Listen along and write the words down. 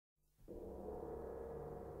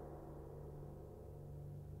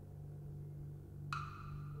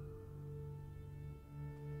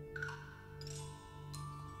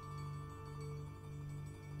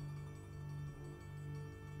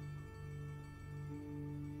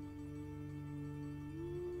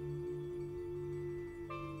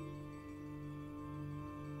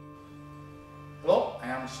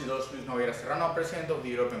I'm Shidoshi Nogueira, President of the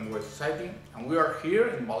European Weight Society, and we are here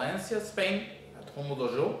in Valencia, Spain, at Homo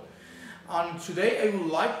Dojo. And today I would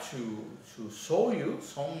like to show you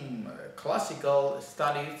some classical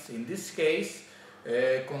studies, in this case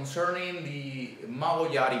concerning the Mago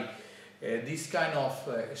Yari, this kind of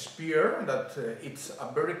spear that it's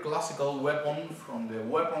a very classical weapon from the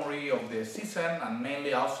weaponry of the season and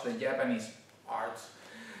mainly also the Japanese arts,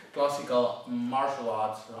 classical martial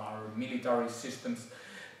arts or military systems.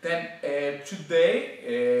 Then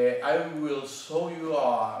today I will show you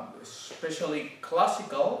a especially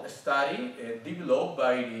classical study developed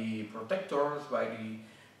by the protectors, by the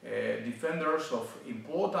defenders of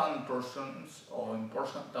important persons or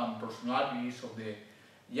important personalities of the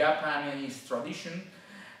Japanese tradition,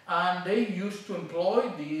 and they used to employ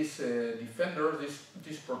these defenders,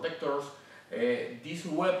 these protectors, this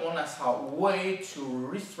weapon as a way to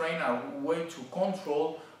restrain, a way to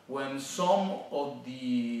control when some of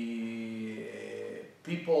the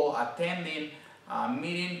people attending a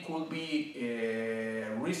meeting could be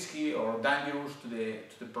risky or dangerous to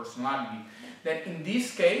the personality. Then in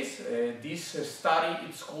this case, this study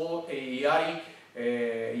is called a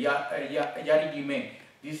Yarijime.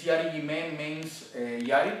 This Yarijime means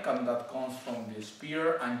Yari, that comes from the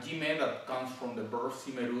spear, and Jime, that comes from the verb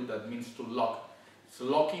simeru, that means to lock. It's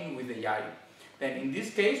locking with the Yari. Then in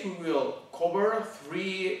this case we will cover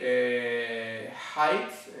three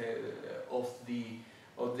heights of the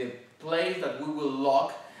place that we will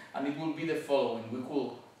lock, and it will be the following. We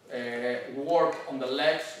could work on the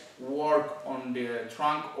legs, work on the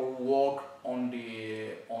trunk, or work on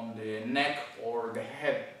the neck or the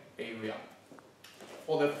head area.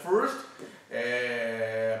 For the first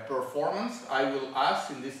performance, I will ask,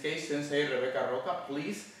 in this case, Sensei Rebecca Roca,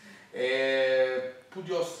 please put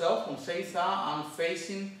yourself on Seiza and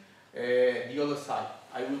facing the other side.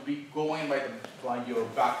 I will be going by your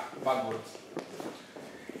backwards.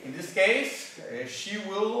 In this case, she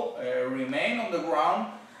will remain on the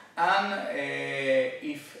ground, and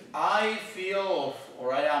if I feel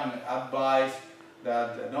or I am advised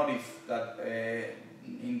that notice that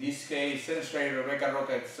in this case, Sensei Rebecca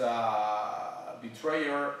Roca is a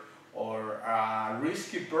betrayer or a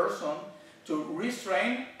risky person, to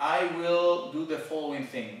restrain, I will do the following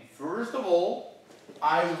thing. First of all,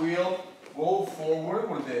 I will go forward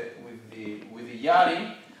with the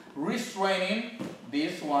Yari, restraining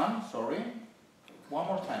this one. Sorry, one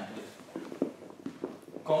more time, please.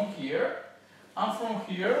 Come here, and from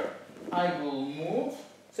here I will move.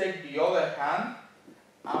 Take the other hand.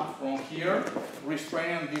 And from here,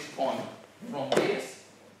 restraining this point. From this,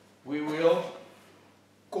 we will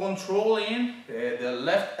controlling the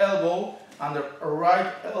left elbow and the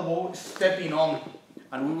right elbow stepping on,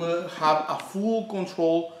 and we will have a full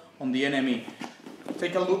control on the enemy.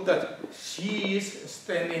 Take a look that she is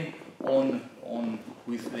standing on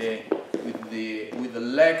with the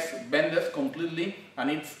legs bended completely,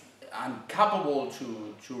 and it's incapable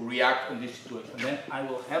to react in this situation. Then I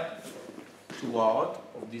will help to out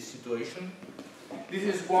of this situation. This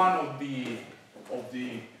is one of the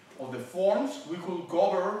forms. We could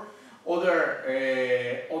cover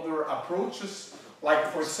other approaches, like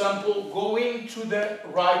for example going to the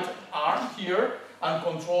right arm here and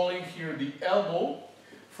controlling here the elbow.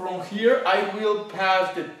 From here I will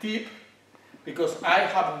pass the tip because I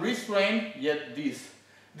have restrained yet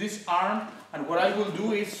this arm, and what I will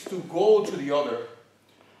do is to go to the other.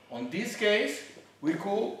 On this case, we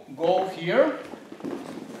could go here,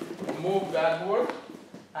 move backward,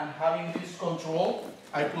 and having this control,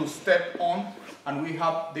 I could step on, and we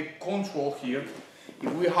have the control here.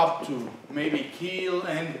 If we have to maybe kill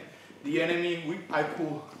the enemy, I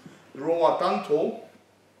could draw a tanto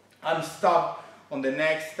and stop on the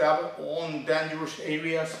next step on dangerous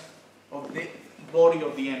areas of the body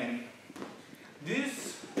of the enemy.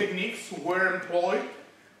 These techniques were employed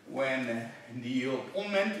when the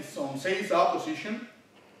opponent is on Seiza position,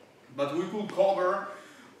 but we could cover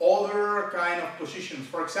other kind of positions.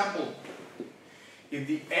 For example, if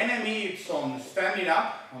the enemy is on standing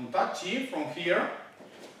up, on Tachi, from here,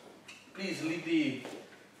 please leave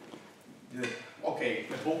the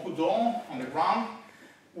Bokudon on the ground.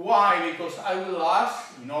 Why? Because I will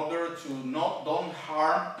ask, in order to don't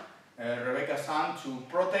harm Rebecca-san, to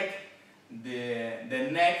protect the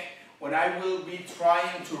neck. When I will be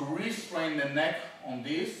trying to restrain the neck on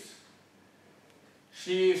this,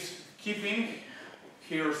 she is keeping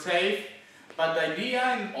her safe, but the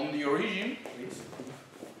idea on the origin,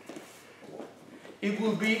 it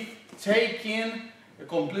will be taking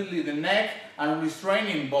completely the neck and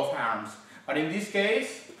restraining both arms. But in this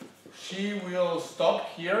case, she will stop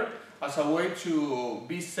here as a way to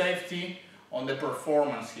be safety on the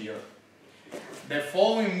performance here. The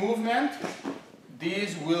following movement,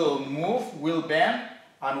 this will move, will bend,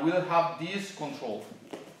 and will have this control.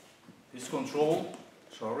 This control,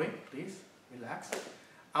 sorry, please, relax.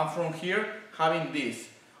 And from here, having this.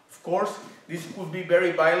 Of course, this could be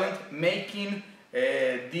very violent, making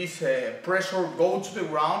this pressure go to the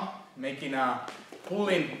ground, making a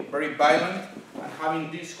pulling very violent, and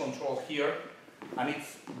having this control here, and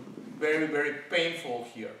it's very, very painful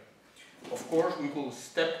here. Of course, we will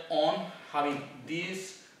step on having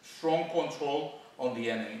this strong control on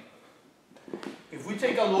the enemy. If we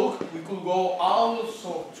take a look, we could go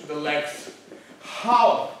also to the legs.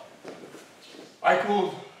 How? I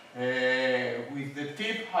could, with the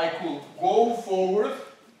tip, I could go forward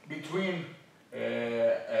between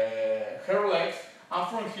her legs, and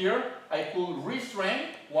from here I could restrain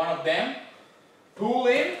one of them, pull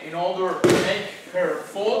in order to make her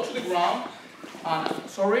fall to the ground, and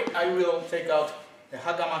sorry, I will take out the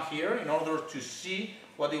hakama here in order to see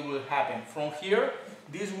what it will happen. From here,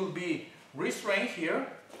 this will be restrained here.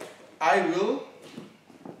 I will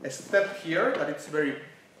step here, that it's very,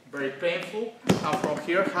 very painful, and from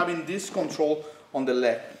here having this control on the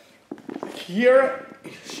leg. Here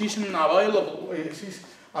she's unavailable, she's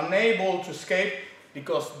unable to escape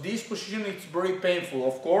because this position is very painful.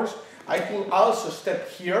 Of course, I could also step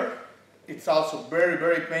here. It's also very,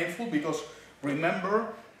 very painful because remember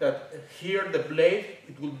that here the blade,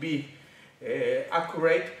 it will be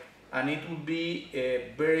accurate and it will be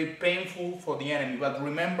very painful for the enemy. But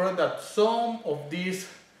remember that some of these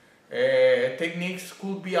techniques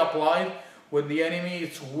could be applied when the enemy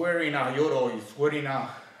is wearing a yoro, is wearing a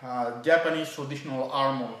Japanese traditional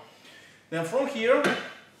armor. Then from here,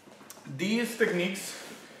 these techniques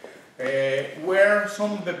were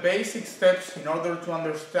some of the basic steps in order to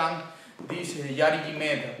understand this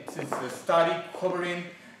Yarijime. This is a study covering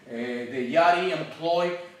the Yari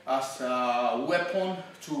employed as a weapon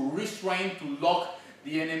to restrain, to lock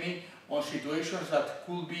the enemy on situations that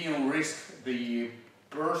could be in risk the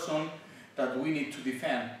person that we need to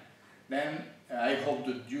defend. Then I hope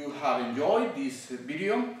that you have enjoyed this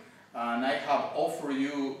video, and I have offered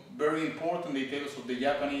you very important details of the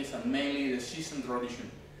Japanese and mainly the season tradition.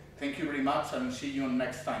 Thank you very much, and see you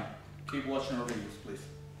next time. Keep watching our videos, please.